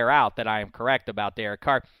 Time will bear out that I am correct about Derek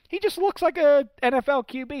Carr. He just looks like a NFL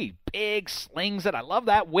QB. Big, slings it. I love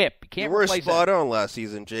that whip. You can't You were replace spot that. on last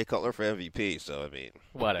season, Jay Cutler for MVP. So I mean,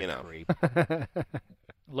 What a creep.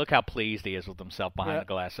 Look how pleased he is with himself behind the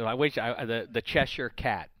glass. So I wish the Cheshire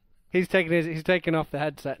Cat. He's taking off the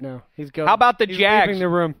headset now. How about the he's Jags? leaving the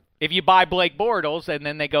room. If you buy Blake Bortles and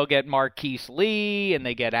then they go get Marquise Lee and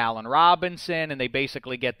they get Allen Robinson and they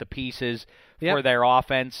basically get the pieces for their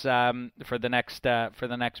offense for the next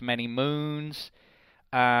many moons.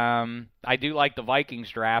 I do like the Vikings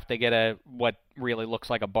draft. They get what really looks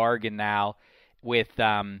like a bargain now with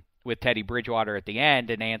Teddy Bridgewater at the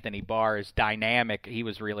end, and Anthony Barr is dynamic. He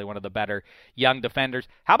was really one of the better young defenders.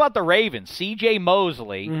 How about the Ravens? C.J.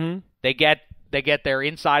 Mosley. Mm-hmm. They get their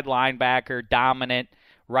inside linebacker dominant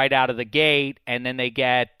right out of the gate, and then they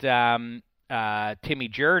get Timmy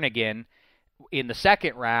Jernigan in the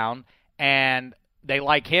second round, and they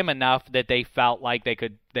like him enough that they felt like they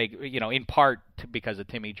in part because of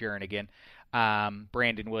Timmy Jernigan,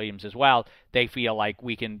 Brandon Williams as well, they feel like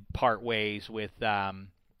we can part ways with Haloti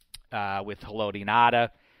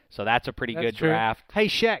Ngata. So that's a pretty good draft. Hey,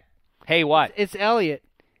 Shaq. Hey, what? It's Elliot.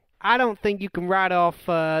 I don't think you can write off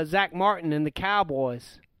Zach Martin and the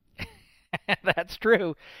Cowboys. That's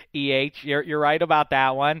true. EH, you're right about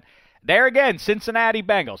that one. There again, Cincinnati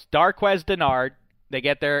Bengals. Darqueze Dennard. They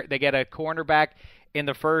get a cornerback in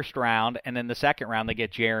the first round, and in the second round they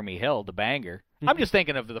get Jeremy Hill, the banger. I'm just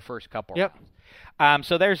thinking of the first couple rounds.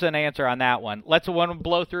 So there's an answer on that one. Let's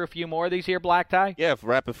blow through a few more of these here, Black Tie. Yeah,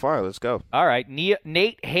 rapid fire. Let's go. All right,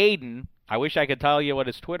 Nate Hayden. I wish I could tell you what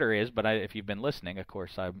his Twitter is, but if you've been listening, of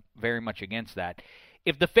course, I'm very much against that.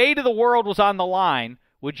 If the fate of the world was on the line,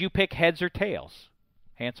 would you pick heads or tails?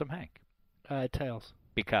 Handsome Hank. Tails.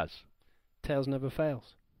 Because? Tails never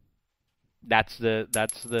fails. That's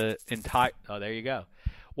the entire. Oh, there you go.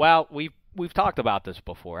 Well, we've talked about this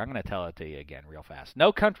before. I'm going to tell it to you again real fast.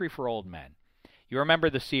 No Country for Old Men. You remember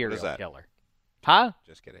the serial killer? Huh?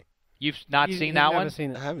 Just kidding. You've not seen that one?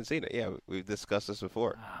 Seen it. I haven't seen it. Yeah, we've discussed this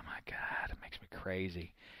before. Oh my God, it makes me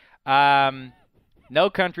crazy. No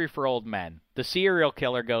Country for Old Men. The serial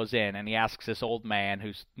killer goes in and he asks this old man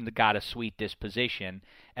who's got a sweet disposition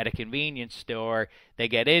at a convenience store. They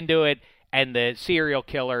get into it, and the serial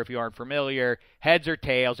killer, if you aren't familiar, heads or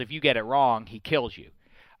tails. If you get it wrong, he kills you.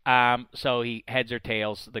 So he heads or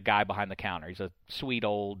tails the guy behind the counter. He's a sweet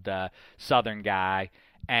old Southern guy,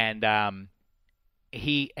 and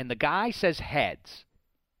the guy says heads,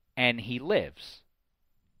 and he lives.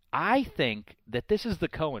 I think that this is the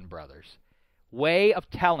Coen brothers' way of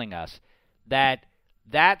telling us that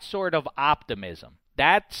sort of optimism,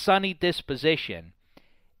 that sunny disposition,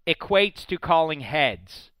 equates to calling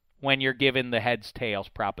heads when you're given the heads-tails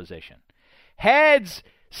proposition. Heads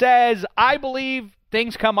says, I believe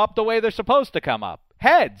things come up the way they're supposed to come up.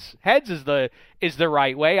 Heads. Heads is the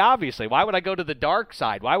right way, obviously. Why would I go to the dark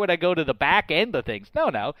side? Why would I go to the back end of things? No.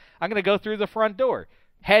 I'm going to go through the front door.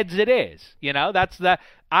 Heads it is. That's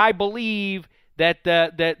I believe that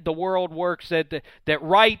the world works that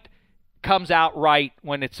right comes out right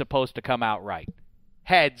when it's supposed to come out right.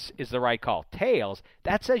 Heads is the right call. Tails,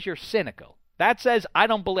 that says you're cynical. That says I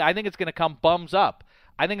think it's going to come bums up.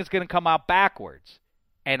 I think it's going to come out backwards.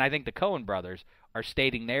 And I think the Coen brothers are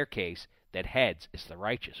stating their case that heads is the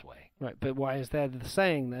righteous way. Right, but why is there the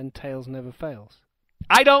saying then, tails never fails?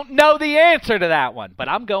 I don't know the answer to that one, but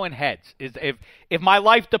I'm going heads. If my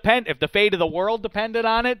life if the fate of the world depended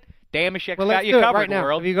on it, Damashek's got you covered, right now.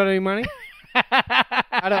 world. Have you got any money?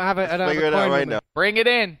 I don't have it. I don't Figure have it a out coin right with me. now. Bring it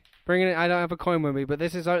in. I don't have a coin with me, but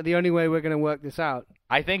this is the only way we're going to work this out.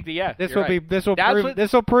 I think This you're will right.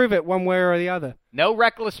 this will prove it one way or the other. No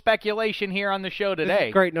reckless speculation here on the show This today.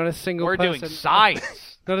 is great. Not a single We're person. doing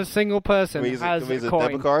science. Not a single person Can we has use a a coin.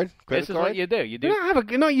 debit card? Credit This is card? what you do. You do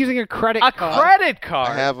You're not using a credit a card. credit card.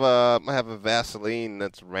 I have a Vaseline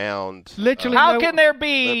that's round. Literally, How no- can there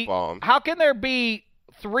be? lip balm. How can there be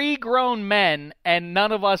 3 grown men and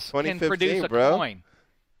none of us can 2015, produce a bro. coin?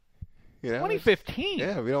 You know, 2015.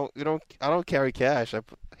 Yeah, I don't carry cash. I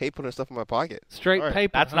hate putting stuff in my pocket. straight All right.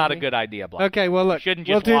 paper. That's not a honey. good idea, Black. Okay, well, look, shouldn't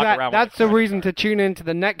we'll just do walk that. around with That's a the credit reason card. to tune into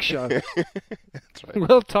the next show. That's right.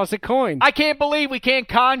 We'll toss a coin. I can't believe we can't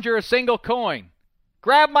conjure a single coin.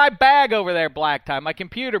 Grab my bag over there, Black Tie, my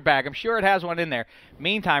computer bag. I'm sure it has one in there.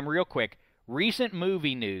 Meantime, real quick, recent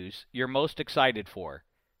movie news you're most excited for.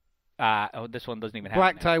 This one doesn't even have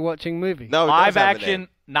Black a name. tie watching movie. No, it Live does have a action, name.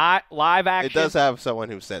 not live action. It does have someone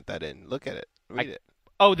who sent that in. Look at it. Read it.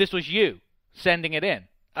 Oh, this was you sending it in.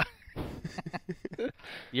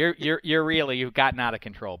 You've gotten out of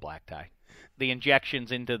control, Black Tie. The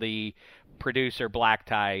injections into the producer Black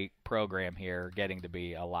Tie program here are getting to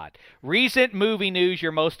be a lot. Recent movie news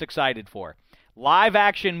you're most excited for. Live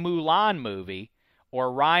action Mulan movie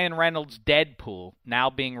or Ryan Reynolds' Deadpool now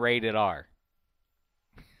being rated R?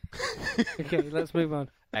 Okay, let's move on.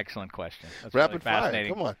 Excellent question. That's Rapid really fire.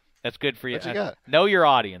 fascinating. Come on. That's good for you. What you got? Know your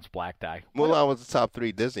audience, Black Tie. Mulan was the top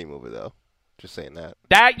 3 Disney movie, though. Just saying that.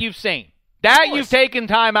 That you've seen. That course. you've taken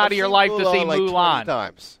time out I've of your seen life to see like 20 Mulan.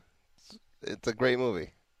 times. It's a great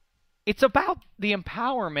movie. It's about the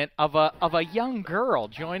empowerment of a young girl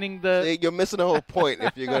joining the. See, you're missing the whole point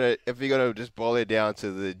if you're gonna just boil it down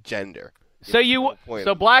to the gender.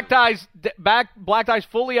 Black Tie's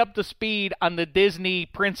fully up to speed on the Disney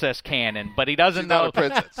princess canon, but he doesn't She's know. not a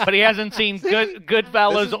princess. But he hasn't seen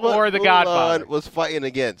Goodfellas This is what or The Mulan Godfather. was fighting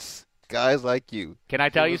against guys like you. Can I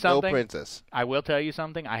tell There you was something? No princess. I will tell you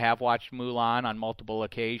something. I have watched Mulan on multiple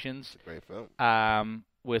occasions. Great film.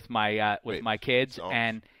 With my kids, songs.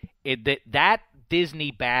 and that Disney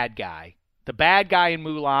bad guy, the bad guy in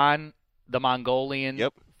Mulan, the Mongolian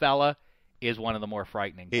fella, is one of the more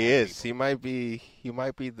frightening. He is. He might be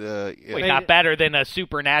the. Wait, not better than a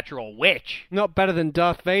supernatural witch. Not better than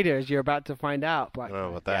Darth Vader, as you're about to find out. Black I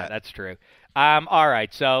don't know about Yeah, that. that's true. All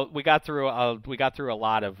right, so we got through a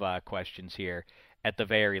lot of questions here. At the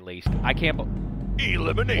very least, I can't.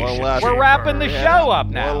 Elimination. One last We're wrapping the show up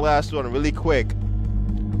now. One last one, really quick.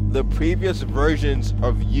 The previous versions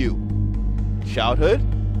of you: childhood,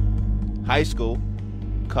 high school,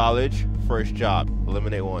 college, first job.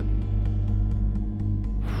 Eliminate one.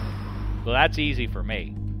 Well, that's easy for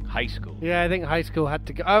me. High school. Yeah, I think high school had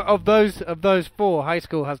to go. Of those 4, high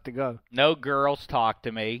school has to go. No girls talk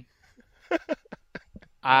to me.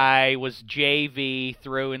 I was JV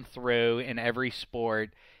through and through in every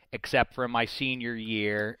sport except for my senior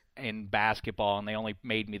year in basketball, and they only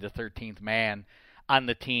made me the 13th man on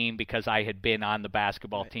the team because I had been on the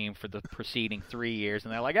basketball team for the preceding 3 years,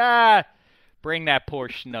 and they're like, bring that poor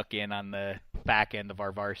schnook in on the back end of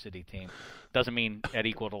our varsity team. Doesn't mean it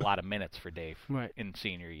equaled a lot of minutes for Dave in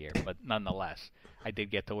senior year, but nonetheless, I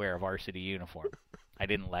did get to wear a varsity uniform. I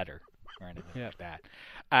didn't let her or anything like that.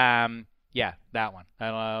 Yeah, that one.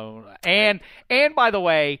 And by the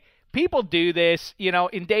way, people do this,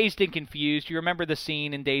 in Dazed and Confused. You remember the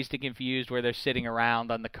scene in Dazed and Confused where they're sitting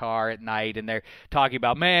around on the car at night and they're talking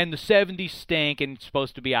about, man, the 70s stink, and it's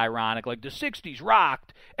supposed to be ironic. Like, the 60s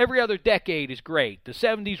rocked. Every other decade is great. The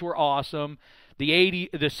 70s were awesome. The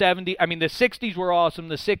 60s were awesome.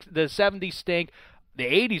 The 70s stink. The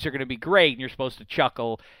 80s are going to be great, and you're supposed to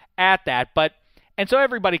chuckle at that. And so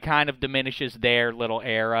everybody kind of diminishes their little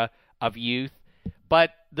era of youth. But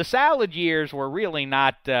the salad years were really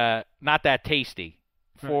not that tasty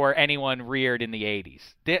for anyone reared in the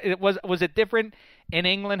 80s. Was it different in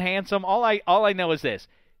England, Handsome? All I know is this: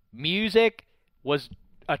 music was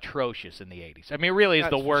atrocious in the 80s. I mean, it really is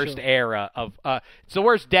That's the for worst sure. era of it's the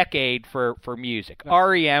worst decade for music.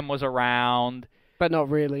 REM was around. But not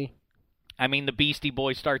really. I mean, the Beastie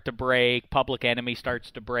Boys start to break, Public Enemy starts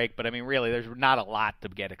to break, but I mean, really, there's not a lot to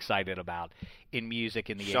get excited about in music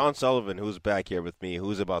in the 80s. Sean Sullivan, who's back here with me,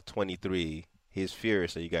 who's about 23, he's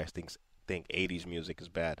furious that you guys think 80s music is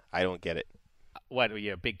bad. I don't get it. What, are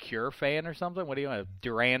you a big Cure fan or something? What do you want,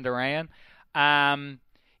 Duran Duran?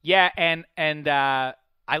 Yeah, and I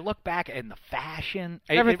look back and the fashion.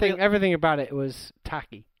 Everything about it was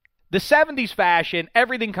tacky. The 70s fashion,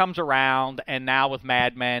 everything comes around, and now with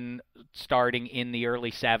Mad Men starting in the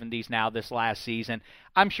early 70s now this last season,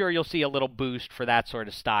 I'm sure you'll see a little boost for that sort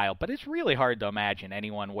of style, but it's really hard to imagine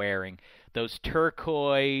anyone wearing those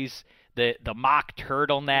turquoise, the mock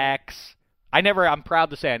turtlenecks. I'm proud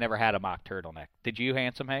to say I never had a mock turtleneck. Did you,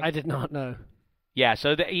 Handsome Hank? I did not know. Yeah,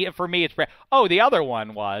 so for me it's the other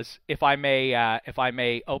one was, if I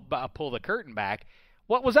may pull the curtain back,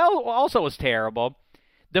 what was also was terrible.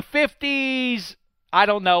 The 50s, I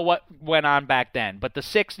don't know what went on back then, but the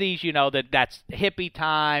 60s, you know, that's hippie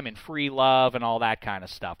time and free love and all that kind of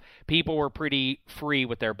stuff. People were pretty free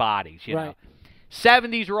with their bodies, you know.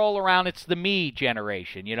 70s roll around, it's the me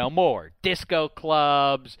generation, you know, more disco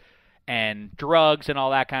clubs and drugs and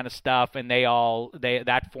all that kind of stuff, and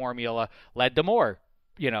that formula led to more,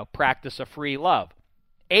 you know, practice of free love.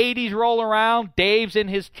 80s roll around, Dave's in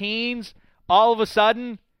his teens, all of a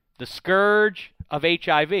sudden, the scourge of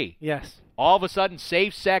HIV. Yes. All of a sudden,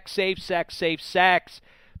 safe sex,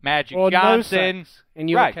 Magic or Johnson. No sex in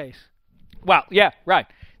your case. Well, yeah, right.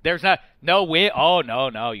 There's no way. Oh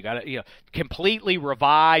no, you got to completely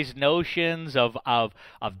revised notions of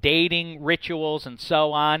dating rituals and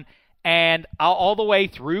so on, and all the way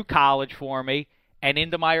through college for me and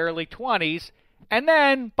into my early 20s. And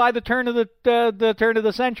then by the turn of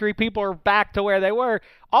the century, people are back to where they were.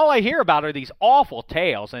 All I hear about are these awful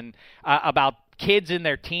tales and about kids in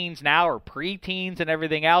their teens now or preteens and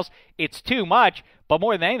everything else. It's too much. But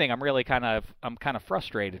more than anything, I'm kind of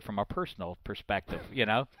frustrated from a personal perspective, you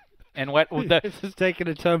know. And this is taking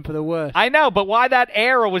a turn for the worse. I know, but why that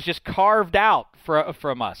era was just carved out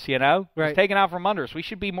from us, you know? Right. It's taken out from under us. We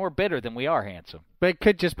should be more bitter than we are, Handsome. But it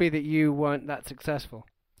could just be that you weren't that successful.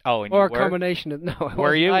 Oh, and or you a combination of no.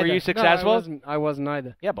 Were you? Either. Were you successful? No, I wasn't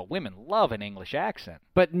either. Yeah, but women love an English accent.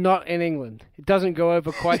 But not in England. It doesn't go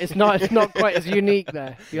over quite. It's not quite as unique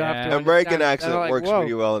there. You have to American understand. accent works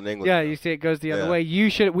pretty well in England. Yeah, you see, it goes the other way.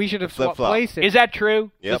 We should have swapped places. Is that true?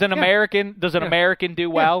 Yep. Does an American do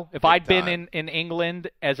well? If I'd been time. in England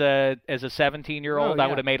as a 17-year-old, I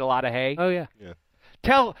would have made a lot of hay. Oh yeah.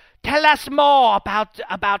 Tell us more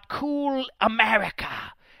about cool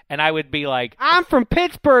America. And I would be like, I'm from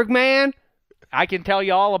Pittsburgh, man. I can tell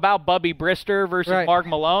you all about Bubby Brister versus Mark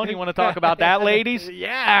Malone. You want to talk about that, ladies?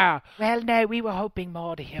 Yeah. Well, no, we were hoping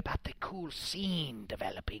more to hear about the cool scene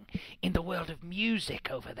developing in the world of music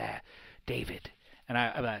over there, David. And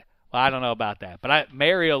I'm like, well, I don't know about that. But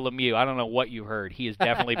Mario Lemieux, I don't know what you heard. He is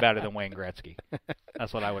definitely better than Wayne Gretzky.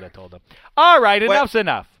 That's what I would have told him. All right, enough's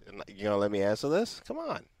enough. You gonna let me answer this? Come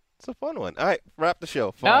on. It's a fun one. All right, wrap the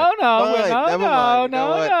show. No, Fine.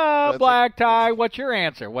 Black Tie, what's your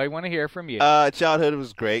answer? What do you want to hear from you? Childhood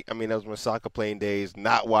was great. I mean, that was my soccer playing days,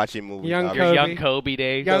 not watching movies. Your young Kobe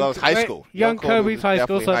days. That was high school. Young Kobe's high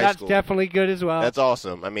school, so that's definitely good as well. That's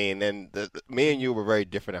awesome. I mean, and me and you were very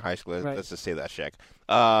different in high school. Let's just say that,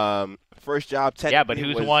 Shaq. First job, technically. Yeah, but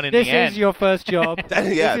who's won in the end? This is your first job.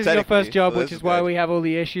 Yeah, this is your first job, so which is why we have all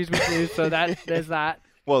the issues with you. So there's that.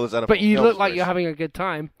 Well, but you look like you're having a good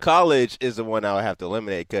time. College is the one I would have to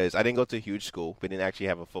eliminate because I didn't go to a huge school. We didn't actually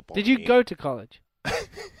have a football team. Did you go to college?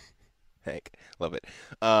 Hank, love it.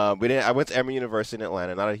 I went to Emory University in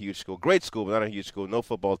Atlanta, not a huge school. Great school, but not a huge school. No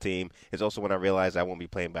football team. It's also when I realized I won't be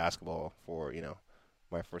playing basketball for,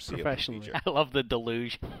 my foreseeable future. I love the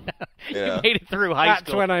delusion. Yeah. You made it through high school.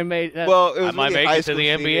 That's when I made that. Well, it was I might really make it to the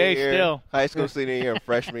NBA year, still. High school senior year and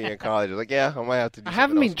freshman year in college. I was like, yeah, I might have to do I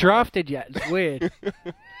haven't been drafted yet. It's weird.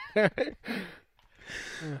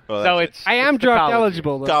 I am draft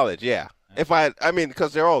eligible, though. College, yeah.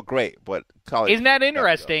 Because they're all great, but college. Isn't that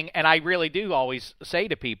interesting? And I really do always say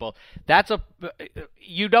to people,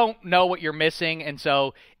 you don't know what you're missing, and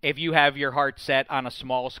so if you have your heart set on a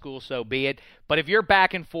small school, so be it. But if you're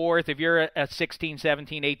back and forth, if you're a 16,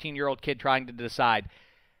 17, 18-year-old kid trying to decide,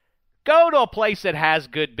 go to a place that has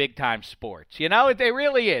good big-time sports. It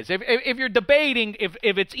really is. If you're debating, if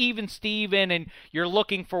it's even Steven and you're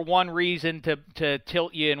looking for one reason to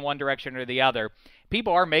tilt you in one direction or the other,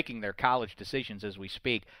 people are making their college decisions as we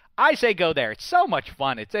speak. I say go there. It's so much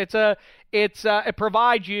fun. It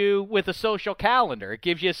provides you with a social calendar. It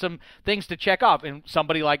gives you some things to check off. And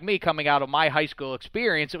somebody like me coming out of my high school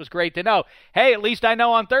experience, it was great to know, hey, at least I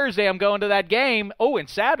know on Thursday I'm going to that game. Oh, and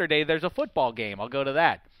Saturday there's a football game. I'll go to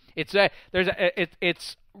that.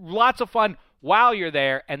 It's lots of fun while you're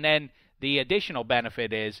there, and then the additional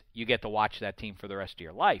benefit is you get to watch that team for the rest of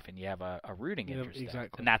your life, and you have a rooting interest.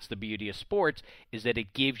 Exactly. And that's the beauty of sports, is that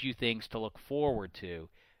it gives you things to look forward to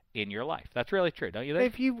in your life. That's really true, don't you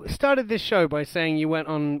think? If you started this show by saying you went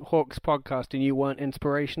on Hawk's podcast and you weren't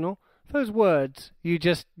inspirational, those words you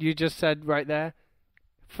just said right there,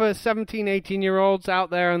 for 17, 18-year-olds out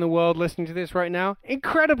there in the world listening to this right now,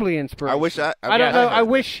 incredibly inspirational. I don't know. I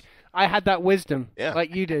wish I had that wisdom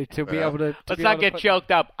like you do to be able to. Let's not get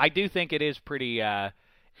choked up. I do think it is pretty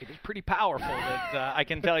powerful. That I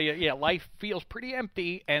can tell you, life feels pretty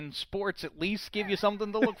empty, and sports at least give you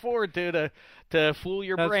something to look forward to fool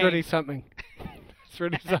your brain. That's really something. That's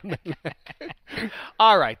really something.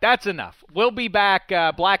 All right, that's enough. We'll be back.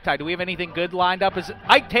 Black Tie. Do we have anything good lined up? Is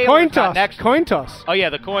Ike Taylor next? Coin toss. Oh yeah,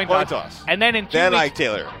 the coin toss. And then in 2 weeks, Ike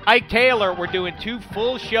Taylor. Ike Taylor. We're doing 2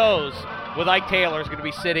 full shows with Ike Taylor. Is going to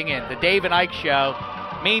be sitting in the Dave and Ike show.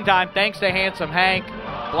 Meantime, thanks to Handsome Hank,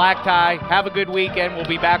 Black Tie. Have a good weekend. We'll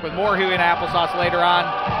be back with more Huey and Applesauce later on.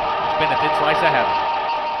 It's been a thin slice of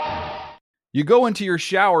heaven. You go into your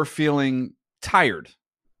shower feeling tired,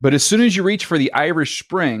 but as soon as you reach for the Irish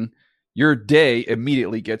Spring, your day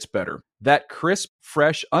immediately gets better. That crisp,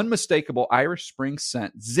 fresh, unmistakable Irish Spring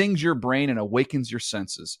scent zings your brain and awakens your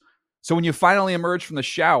senses. So when you finally emerge from the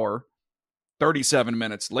shower 37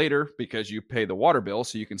 minutes later, because you pay the water bill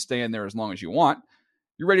so you can stay in there as long as you want,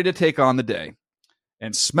 you're ready to take on the day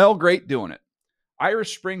and smell great doing it.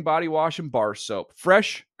 Irish Spring Body Wash and Bar Soap.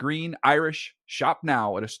 Fresh, green, Irish. Shop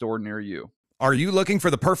now at a store near you. Are you looking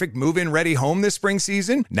for the perfect move-in ready home this spring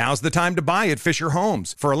season? Now's the time to buy at Fisher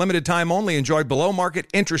Homes. For a limited time only, enjoy below-market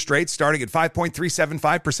interest rates starting at 5.375%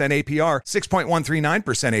 APR,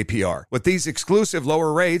 6.139% APR. With these exclusive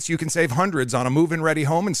lower rates, you can save hundreds on a move-in ready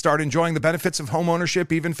home and start enjoying the benefits of home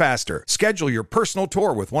ownership even faster. Schedule your personal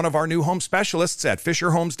tour with one of our new home specialists at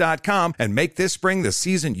FisherHomes.com and make this spring the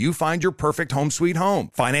season you find your perfect home sweet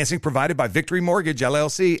home. Financing provided by Victory Mortgage,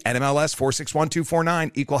 LLC, NMLS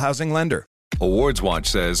 461249, Equal Housing Lender. Awards Watch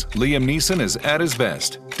says Liam Neeson is at his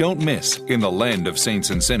best. Don't miss In the Land of Saints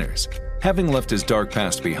and Sinners. Having left his dark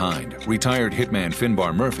past behind, retired hitman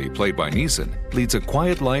Finbar Murphy, played by Neeson, leads a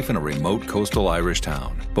quiet life in a remote coastal Irish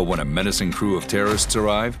town. But when a menacing crew of terrorists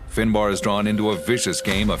arrive, Finbar is drawn into a vicious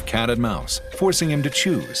game of cat and mouse, forcing him to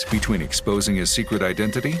choose between exposing his secret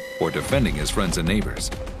identity or defending his friends and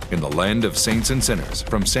neighbors. In the Land of Saints and Sinners,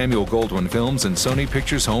 from Samuel Goldwyn Films and Sony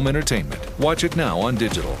Pictures Home Entertainment. Watch it now on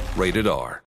digital. Rated R.